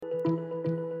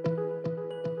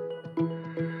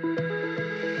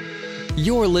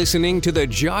You're listening to the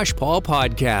Josh Paul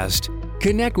Podcast.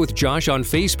 Connect with Josh on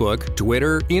Facebook,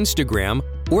 Twitter, Instagram,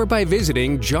 or by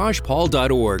visiting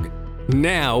joshpaul.org.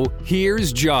 Now,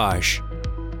 here's Josh.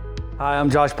 Hi,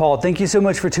 I'm Josh Paul. Thank you so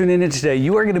much for tuning in today.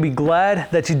 You are going to be glad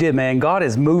that you did, man. God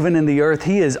is moving in the earth.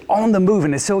 He is on the move,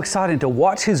 and it's so exciting to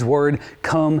watch His Word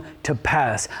come to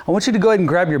pass. I want you to go ahead and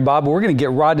grab your Bible. We're going to get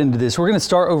right into this. We're going to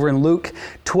start over in Luke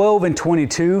 12 and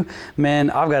 22. Man,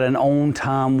 I've got an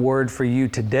on-time word for you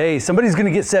today. Somebody's going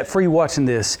to get set free watching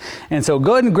this. And so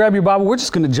go ahead and grab your Bible. We're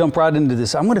just going to jump right into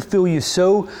this. I'm going to fill you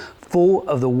so full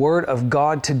of the Word of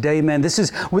God today, man. This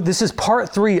is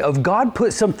part 3 of God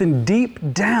put something deep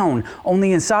down on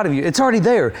the inside of you. It's already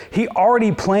there. He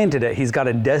already planted it. He's got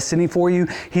a destiny for you.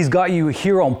 He's got you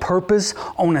here on purpose,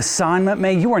 on assignment,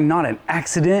 man. You are not an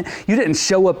accident. You didn't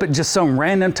show up at just some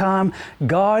random time.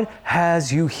 God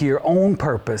has you here on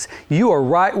purpose. You are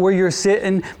right where you're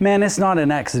sitting. Man, it's not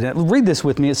an accident. Read this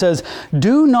with me. It says,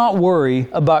 "Do not worry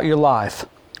about your life,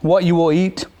 what you will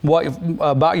eat,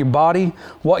 about your body,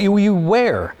 what you will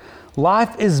wear.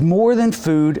 Life is more than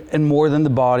food and more than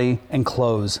the body and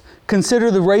clothes.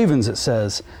 Consider the ravens," it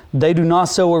says. "They do not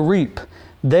sow or reap.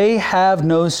 They have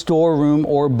no storeroom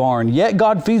or barn, yet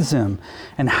God feeds them.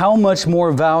 And how much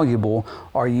more valuable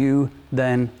are you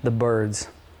than the birds?"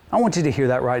 I want you to hear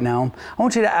that right now. I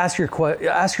want you to ask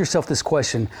yourself this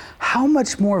question. How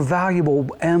much more valuable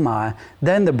am I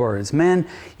than the birds? Man,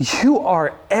 you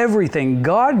are everything.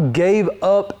 God gave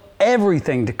up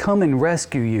everything to come and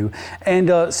rescue you.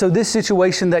 And so this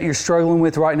situation that you're struggling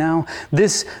with right now,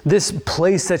 this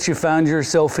place that you found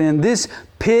yourself in, this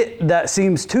pit that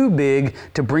seems too big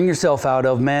to bring yourself out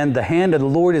of, man, the hand of the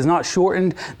Lord is not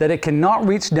shortened that it cannot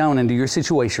reach down into your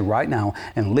situation right now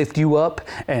and lift you up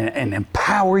and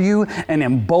empower you and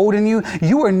embolden you.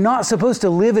 You are not supposed to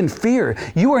live in fear.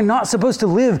 You are not supposed to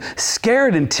live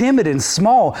scared and timid and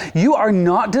small. You are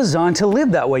not designed to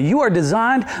live that way. You are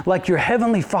designed like your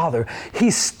Heavenly Father.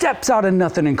 He steps out of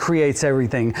nothing and creates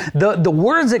everything. The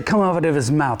words that come out of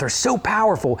His mouth are so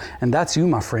powerful, and that's you,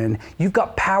 my friend. You've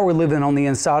got power living on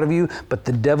the inside of you, but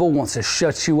the devil wants to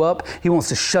shut you up. He wants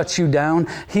to shut you down.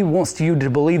 He wants you to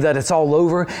believe that it's all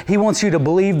over. He wants you to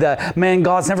believe that, man,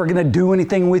 God's never going to do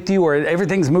anything with you, or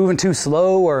everything's moving too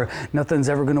slow, or nothing's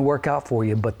ever going to work out for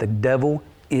you. But the devil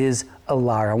is a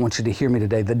liar. I want you to hear me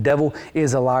today. The devil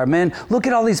is a liar. Man, look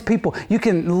at all these people. You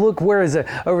can look, where is it?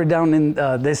 Over down in,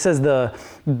 it says the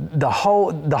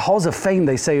halls of fame,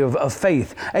 they say, of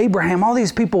faith. Abraham, all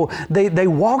these people, they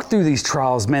walked through these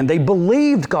trials, man. They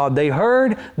believed God. They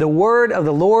heard the word of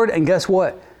the Lord, and guess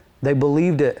what? They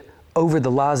believed it over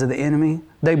the lies of the enemy.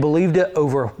 They believed it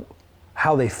over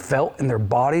how they felt in their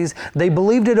bodies. They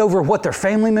believed it over what their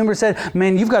family members said.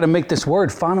 Man, you've got to make this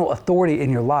word final authority in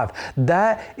your life.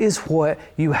 That is what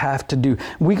you have to do.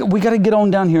 We got to get on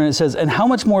down here, and it says, "And how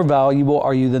much more valuable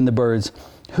are you than the birds?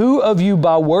 Who of you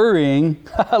by worrying,"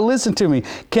 listen to me,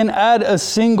 "can add a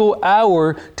single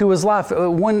hour to his life?"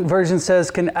 One version says,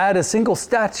 "can add a single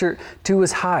stature to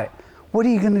his height." What are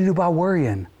you going to do by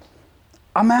worrying?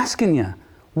 I'm asking you,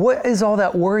 what is all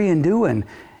that worrying doing?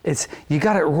 You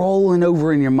got it rolling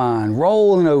over in your mind,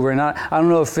 rolling over. And I don't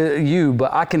know if you,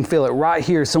 but I can feel it right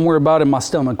here, somewhere about in my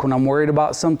stomach when I'm worried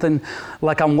about something.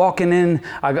 Like I'm walking in,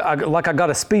 like I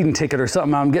got a speeding ticket or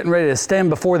something. I'm getting ready to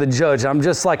stand before the judge. I'm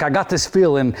just like, I got this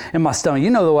feeling in my stomach. You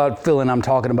know the feeling I'm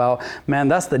talking about. Man,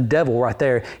 that's the devil right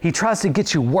there. He tries to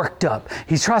get you worked up.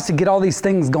 He tries to get all these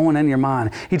things going in your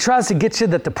mind. He tries to get you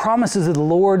that the promises of the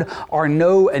Lord are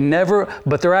no and never,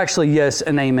 but they're actually yes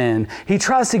and amen. He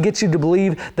tries to get you to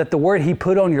believe that the word He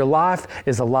put on your life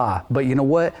is a lie. But you know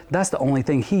what? That's the only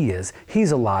thing He is.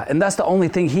 He's a lie. And that's the only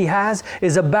thing He has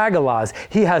is a bag of lies.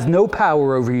 He has no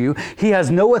power over you. He has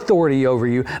no authority over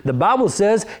you. The Bible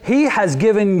says He has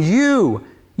given you,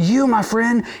 my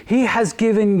friend, He has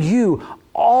given you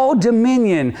all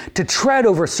dominion to tread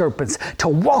over serpents, to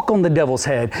walk on the devil's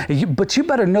head. But you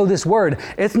better know this word.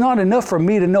 It's not enough for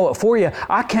me to know it for you.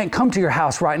 I can't come to your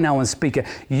house right now and speak it.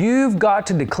 You've got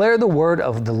to declare the word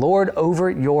of the Lord over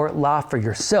your life for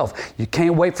yourself. You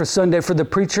can't wait for Sunday for the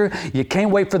preacher. You can't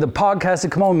wait for the podcast to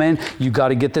come on, man. You got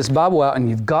to get this Bible out, and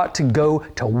you've got to go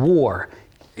to war.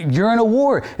 You're in a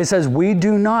war. It says we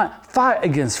do not fight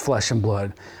against flesh and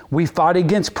blood. We fight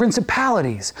against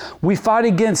principalities. We fight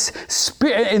against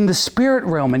in the spirit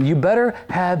realm, and you better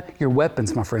have your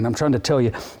weapons, my friend. I'm trying to tell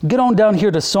you. Get on down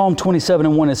here to Psalm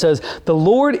 27:1. It says, "The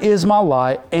Lord is my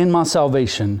light and my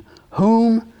salvation.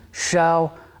 Whom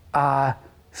shall I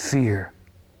fear?"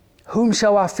 Whom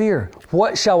shall I fear?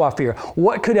 What shall I fear?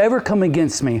 What could ever come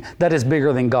against me that is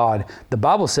bigger than God? The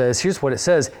Bible says, here's what it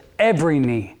says, every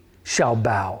knee shall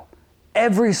bow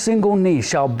Every single knee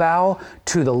shall bow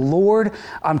to the Lord.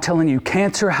 I'm telling you,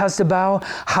 cancer has to bow.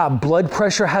 High blood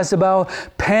pressure has to bow.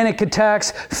 Panic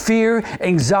attacks, fear,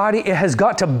 anxiety, it has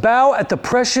got to bow at the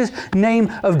precious name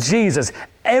of Jesus.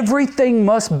 Everything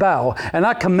must bow. And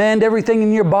I command everything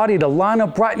in your body to line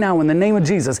up right now in the name of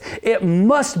Jesus. It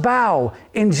must bow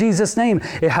in Jesus' name.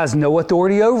 It has no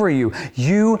authority over you.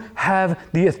 You have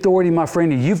the authority, my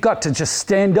friend. You've got to just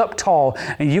stand up tall,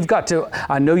 and you've got to,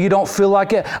 I know you don't feel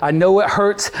like it. I know it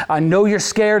hurts. I know you're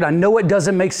scared. I know it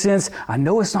doesn't make sense. I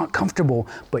know it's not comfortable,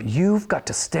 but you've got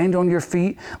to stand on your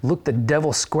feet, look the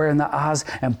devil square in the eyes,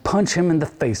 and punch him in the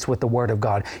face with the word of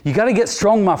God. You got to get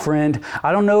strong, my friend.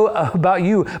 I don't know about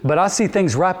you, but I see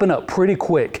things wrapping up pretty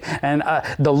quick. And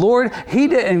the Lord, He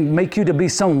didn't make you to be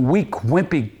some weak,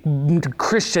 wimpy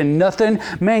Christian nothing.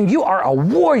 Man, you are a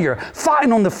warrior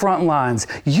fighting on the front lines.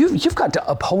 You've got to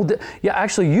uphold it. Yeah,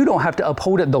 actually, you don't have to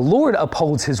uphold it. The Lord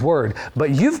upholds His word,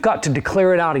 but you've got to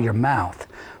declare it out of your mouth.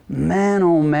 Man,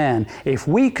 oh man, if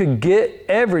we could get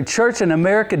every church in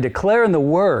America declaring the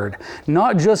word,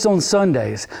 not just on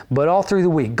Sundays, but all through the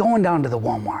week, going down to the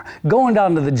Walmart, going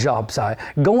down to the job site,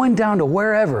 going down to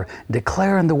wherever,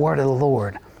 declaring the word of the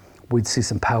Lord, we'd see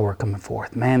some power coming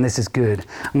forth. Man, this is good.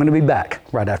 I'm going to be back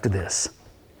right after this.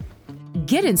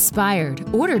 Get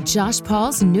inspired. Order Josh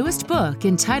Paul's newest book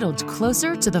entitled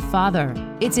Closer to the Father.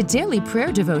 It's a daily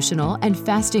prayer devotional and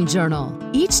fasting journal.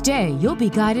 Each day, you'll be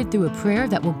guided through a prayer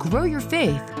that will grow your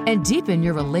faith and deepen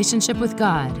your relationship with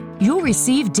God. You'll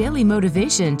receive daily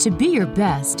motivation to be your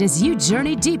best as you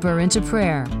journey deeper into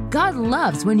prayer. God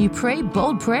loves when you pray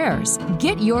bold prayers.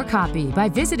 Get your copy by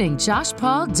visiting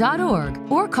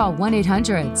joshpaul.org or call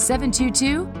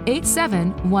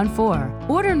 1-800-722-8714.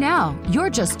 Order now.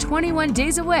 You're just 21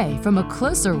 days away from a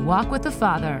closer walk with the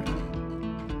Father.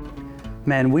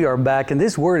 Man, we are back, and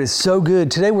this word is so good.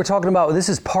 Today we're talking about, this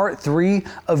is part 3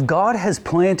 of God has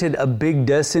planted a big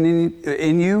destiny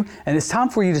in you, and it's time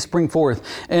for you to spring forth.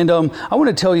 And I want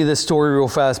to tell you this story real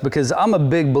fast because I'm a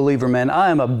big believer, man.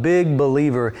 I am a big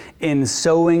believer in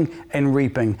sowing and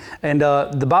reaping. And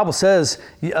the Bible says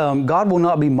God will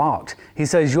not be mocked. He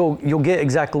says you'll get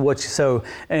exactly what you sow.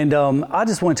 And I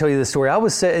just want to tell you this story. I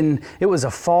was sitting, it was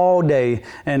a fall day,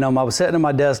 and I was sitting at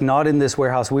my desk, not in this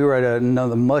warehouse. We were at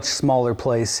another much smaller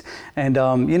place. And,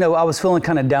 I was feeling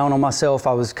kind of down on myself.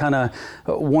 I was kind of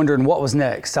wondering what was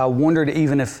next. I wondered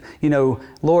even if,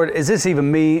 Lord, is this even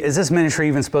me? Is this ministry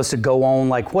even supposed to go on?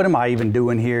 Like, what am I even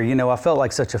doing here? I felt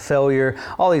like such a failure.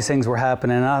 All these things were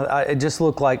happening. It just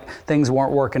looked like things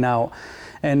weren't working out.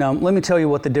 And let me tell you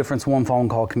what the difference one phone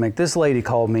call can make. This lady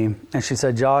called me and she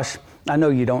said, Josh, I know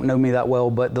you don't know me that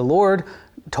well, but the Lord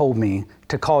told me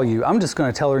to call you. I'm just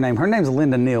going to tell her name. Her name's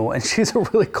Linda Neal, and she's a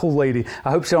really cool lady.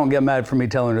 I hope she don't get mad for me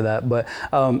telling her that, but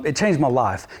it changed my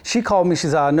life. She called me. She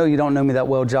said, I know you don't know me that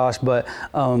well, Josh, but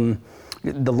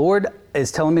the Lord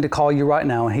is telling me to call you right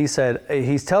now. And He said,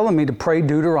 He's telling me to pray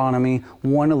Deuteronomy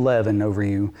 1:11 over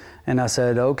you. And I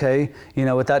said, okay.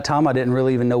 At that time, I didn't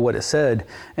really even know what it said.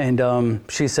 And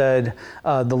she said,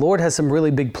 the Lord has some really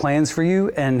big plans for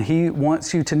you. And He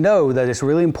wants you to know that it's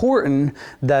really important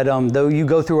that though you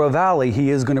go through a valley, He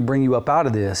is going to bring you up out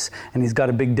of this. And He's got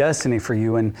a big destiny for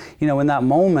you. And, in that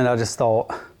moment, I just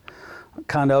thought,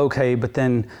 kind of okay. But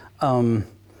then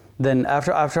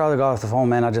after I got off the phone,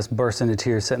 man, I just burst into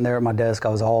tears sitting there at my desk. I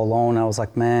was all alone. I was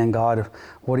like, man, God,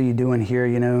 what are you doing here?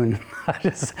 And I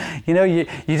just, you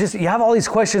have all these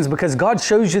questions because God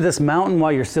shows you this mountain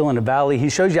while you're still in a valley. He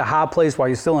shows you a high place while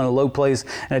you're still in a low place,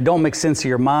 and it don't make sense to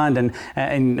your mind.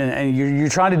 And you're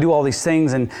trying to do all these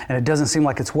things, and it doesn't seem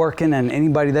like it's working, and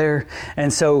anybody there.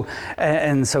 And so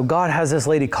God has this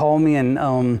lady call me,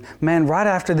 and man, right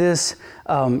after this,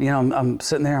 I'm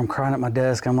sitting there, I'm crying at my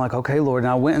desk. I'm like, okay, Lord.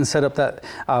 And I went and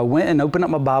I went and opened up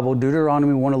my Bible,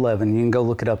 Deuteronomy 1:11. You can go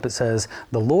look it up. It says,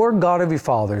 the Lord God of your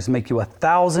fathers make you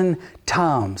 1,000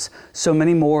 times so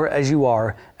many more as you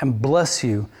are, and bless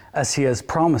you as He has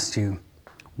promised you.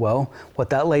 Well, what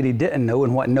that lady didn't know,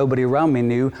 and what nobody around me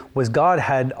knew, was God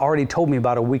had already told me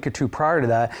about a week or two prior to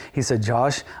that. He said,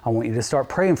 Josh, I want you to start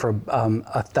praying for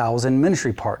 1,000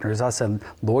 ministry partners. I said,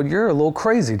 Lord, you're a little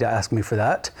crazy to ask me for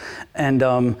that. And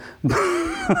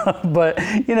but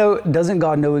doesn't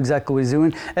God know exactly what He's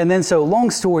doing? And then, so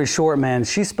long story short, man,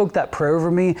 she spoke that prayer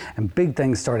over me, and big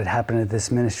things started happening at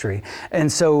this ministry.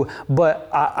 And so, but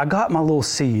I got my little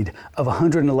seed of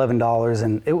 $111,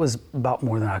 and it was about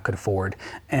more than I could afford.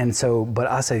 And so, but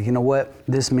I said, you know what?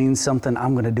 This means something.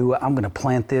 I'm going to do it. I'm going to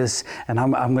plant this, and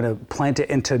I'm going to plant it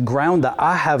into ground that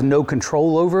I have no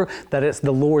control over, that it's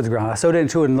the Lord's ground. I sowed it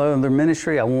into another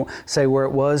ministry. I won't say where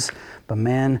it was, But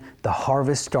man, the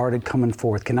harvest started coming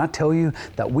forth. Can I tell you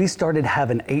that we started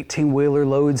having 18-wheeler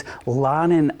loads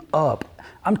lining up?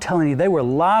 I'm telling you, they were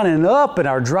lining up in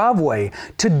our driveway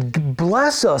to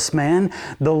bless us, man.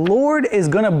 The Lord is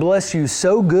going to bless you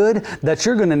so good that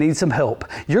you're going to need some help.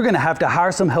 You're going to have to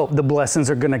hire some help. The blessings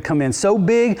are going to come in so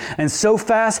big and so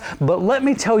fast. But let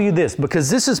me tell you this, because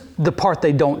this is the part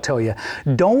they don't tell you.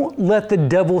 Don't let the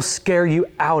devil scare you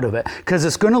out of it, because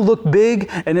it's going to look big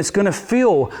and it's going to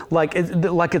feel like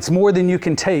it's more than you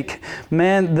can take.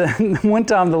 Man, one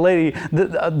time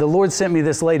the Lord sent me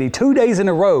this lady 2 days in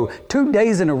a row. 2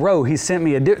 days in a row, he sent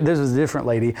me this was a different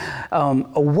lady,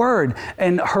 a word.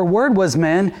 And her word was,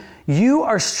 man, you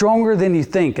are stronger than you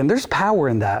think. And there's power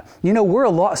in that. You know, we're a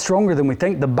lot stronger than we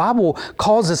think. The Bible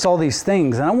calls us all these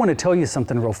things. And I want to tell you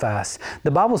something real fast.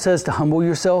 The Bible says to humble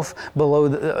yourself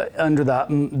under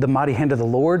the mighty hand of the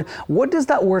Lord. What does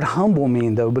that word humble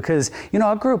mean, though? Because, you know,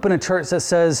 I grew up in a church that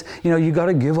says, you know, you got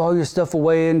to give all your stuff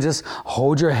away and just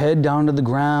hold your head down to the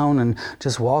ground and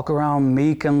just walk around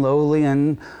meek and lowly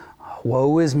and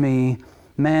woe is me.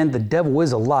 Man, the devil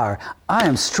is a liar. I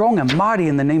am strong and mighty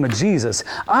in the name of Jesus.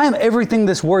 I am everything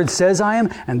this word says I am,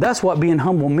 and that's what being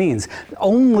humble means.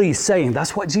 Only saying,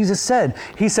 that's what Jesus said.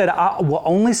 He said, I will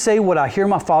only say what I hear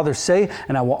my Father say,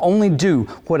 and I will only do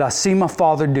what I see my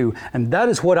Father do. And that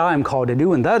is what I am called to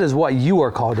do, and that is what you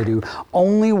are called to do.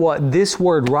 Only what this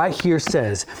word right here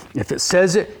says. If it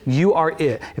says it, you are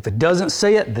it. If it doesn't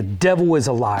say it, the devil is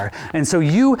a liar. And so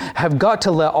you have got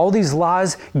to let all these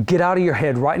lies get out of your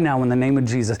head right now in the name of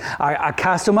Jesus. I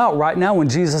cast them out right now in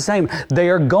Jesus' name. They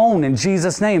are gone in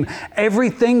Jesus' name.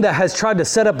 Everything that has tried to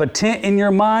set up a tent in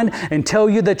your mind and tell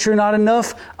you that you're not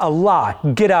enough, a lie.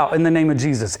 Get out in the name of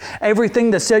Jesus.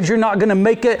 Everything that said you're not going to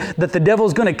make it, that the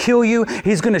devil's going to kill you,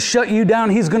 he's going to shut you down,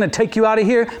 he's going to take you out of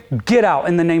here, get out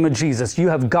in the name of Jesus. You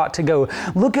have got to go.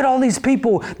 Look at all these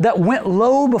people that went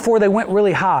low before they went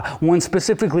really high. One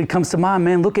specifically comes to mind,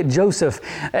 man. Look at Joseph.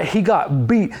 He got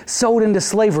beat, sold into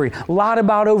slavery, lied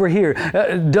about over here,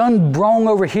 done wrong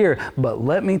over here. But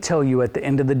let me tell you, at the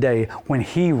end of the day, when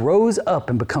he rose up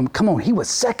and he was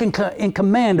second in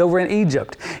command over in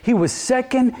Egypt. He was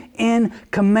second in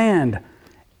command.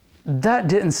 That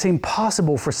didn't seem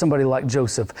possible for somebody like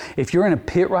Joseph. If you're in a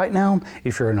pit right now,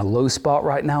 if you're in a low spot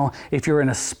right now, if you're in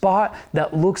a spot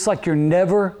that looks like you're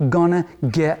never gonna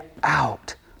get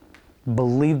out,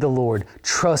 believe the Lord,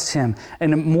 trust Him,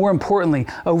 and more importantly,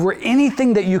 over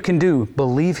anything that you can do,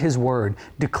 believe His Word,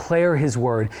 declare His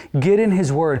Word, get in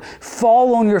His Word,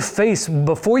 fall on your face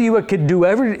before you could do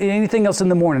anything else in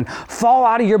the morning. Fall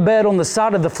out of your bed on the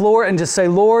side of the floor and just say,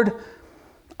 Lord,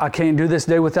 I can't do this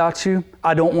day without you.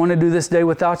 I don't want to do this day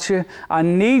without you. I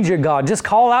need you, God. Just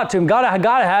call out to Him. God, I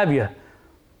gotta have you.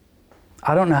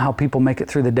 I don't know how people make it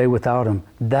through the day without Him.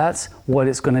 That's what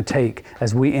it's going to take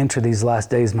as we enter these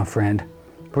last days, my friend.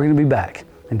 We're going to be back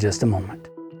in just a moment.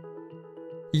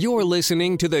 You're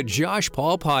listening to the Josh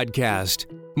Paul Podcast.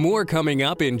 More coming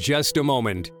up in just a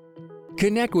moment.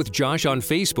 Connect with Josh on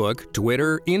Facebook,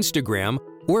 Twitter, Instagram,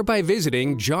 or by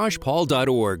visiting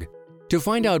joshpaul.org. To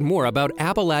find out more about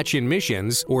Appalachian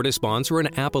missions or to sponsor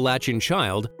an Appalachian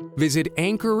child, visit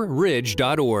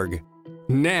anchorridge.org.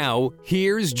 Now,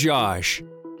 here's Josh.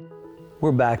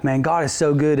 We're back, man. God is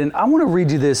so good. And I want to read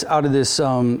you this out of this.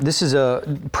 This is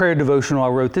a prayer devotional I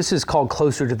wrote. This is called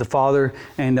Closer to the Father.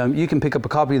 And you can pick up a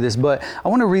copy of this. But I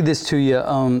want to read this to you.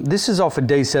 This is off of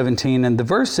day 17. And the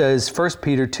verse says, 1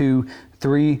 Peter 2,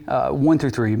 1 through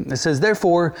 3. It says,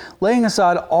 therefore, laying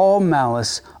aside all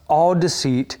malice, all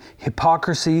deceit,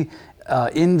 hypocrisy,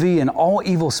 envy, and all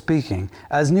evil speaking,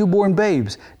 as newborn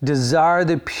babes, desire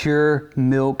the pure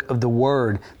milk of the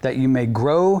word, that you may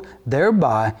grow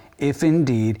thereby, if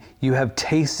indeed you have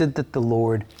tasted that the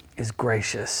Lord is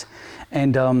gracious.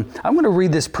 And I'm going to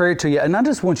read this prayer to you, and I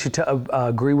just want you to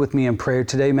agree with me in prayer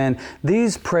today, man.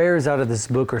 These prayers out of this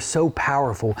book are so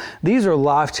powerful. These are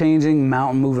life-changing,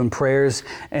 mountain-moving prayers,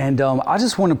 and I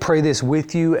just want to pray this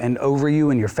with you and over you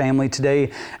and your family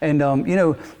today. And you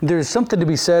know, there's something to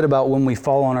be said about when we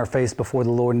fall on our face before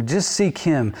the Lord and just seek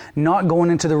Him, not going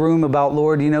into the room about,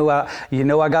 Lord,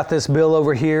 I got this bill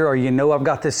over here, or I've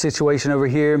got this situation over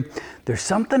here. There's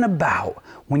something about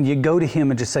when you go to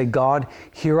Him and just say, God,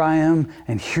 here I am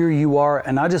and here you are,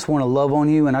 and I just want to love on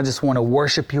you and I just want to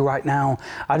worship you right now.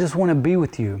 I just want to be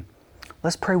with you.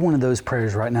 Let's pray one of those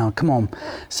prayers right now. Come on.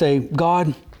 Say,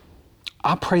 God,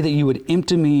 I pray that you would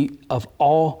empty me of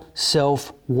all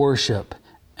self-worship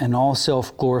and all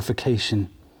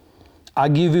self-glorification. I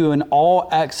give you an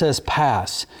all-access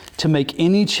pass to make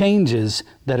any changes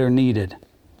that are needed.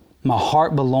 My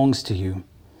heart belongs to you.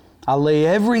 I lay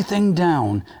everything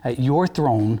down at your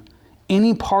throne.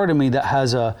 Any part of me that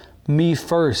has a Me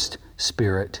first,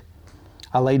 Spirit.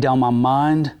 I lay down my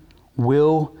mind,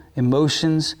 will,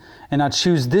 emotions, and I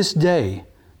choose this day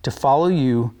to follow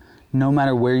you no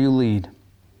matter where you lead.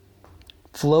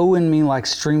 Flow in me like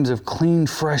streams of clean,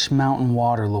 fresh mountain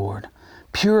water, Lord.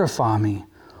 Purify me.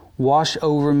 Wash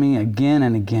over me again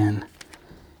and again.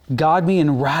 Guide me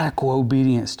in radical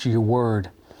obedience to your word.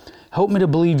 Help me to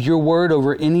believe your word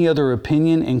over any other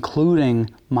opinion, including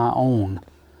my own.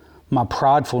 My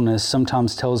pridefulness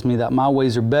sometimes tells me that my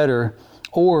ways are better,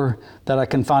 or that I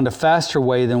can find a faster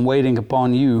way than waiting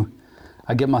upon you.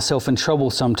 I get myself in trouble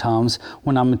sometimes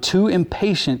when I'm too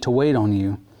impatient to wait on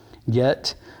you.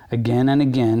 Yet, again and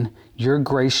again, your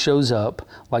grace shows up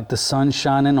like the sun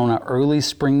shining on an early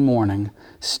spring morning,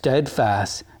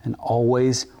 steadfast and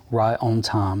always right on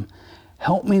time.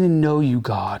 Help me to know you,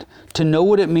 God, to know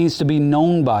what it means to be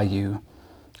known by you.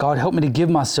 God, help me to give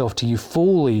myself to you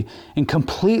fully and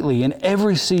completely in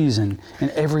every season, in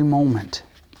every moment.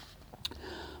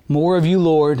 More of you,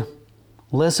 Lord,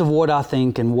 less of what I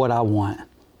think and what I want.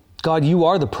 God, you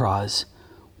are the prize.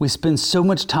 We spend so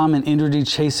much time and energy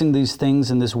chasing these things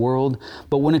in this world,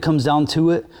 but when it comes down to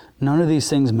it, none of these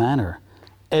things matter.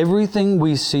 Everything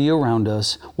we see around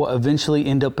us will eventually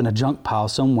end up in a junk pile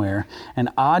somewhere, and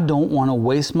I don't want to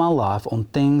waste my life on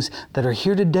things that are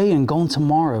here today and gone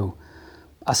tomorrow.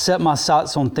 I set my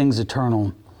sights on things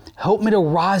eternal. Help me to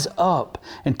rise up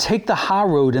and take the high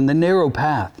road and the narrow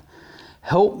path.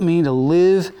 Help me to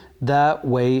live that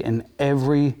way in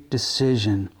every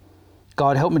decision.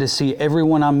 God, help me to see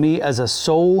everyone I meet as a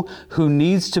soul who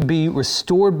needs to be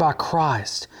restored by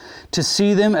Christ, to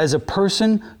see them as a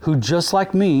person who, just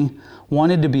like me,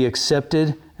 wanted to be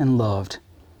accepted and loved.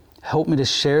 Help me to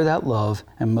share that love,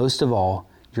 and most of all,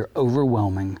 your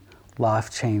overwhelming,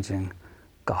 life-changing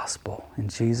gospel. In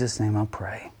Jesus' name I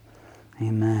pray.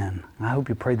 Amen. I hope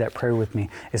you prayed that prayer with me.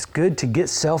 It's good to get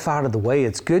self out of the way.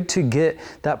 It's good to get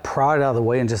that pride out of the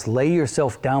way and just lay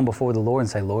yourself down before the Lord and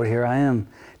say, Lord, here I am.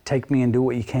 Take me and do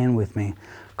what you can with me.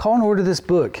 Call and order this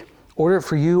book. Order it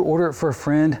for you, order it for a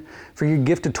friend. For your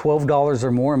gift of $12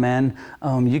 or more, man,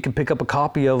 you can pick up a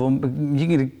copy of them. You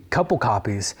can get a couple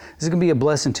copies. This is going to be a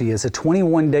blessing to you. It's a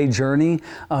 21-day journey.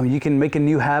 You can make a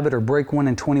new habit or break one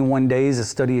in 21 days, a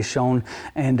study has shown.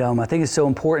 And I think it's so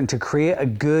important to create a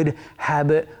good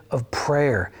habit of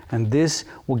prayer. And this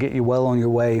will get you well on your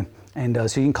way. And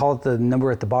so you can call it the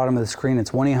number at the bottom of the screen.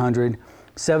 It's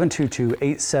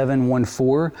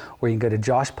 1-800-722-8714, or you can go to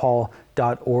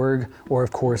joshpaul.org or,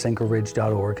 of course,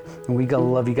 anchorridge.org. And we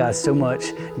love you guys so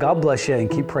much. God bless you, and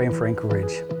keep praying for Anchor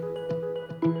Ridge.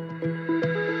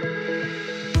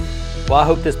 Well, I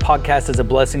hope this podcast is a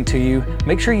blessing to you.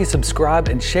 Make sure you subscribe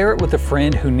and share it with a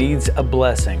friend who needs a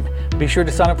blessing. Be sure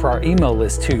to sign up for our email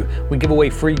list too. We give away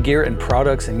free gear and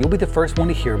products, and you'll be the first one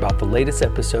to hear about the latest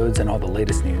episodes and all the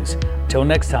latest news. Until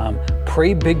next time,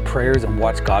 pray big prayers and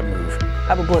watch God move.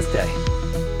 Have a blessed day.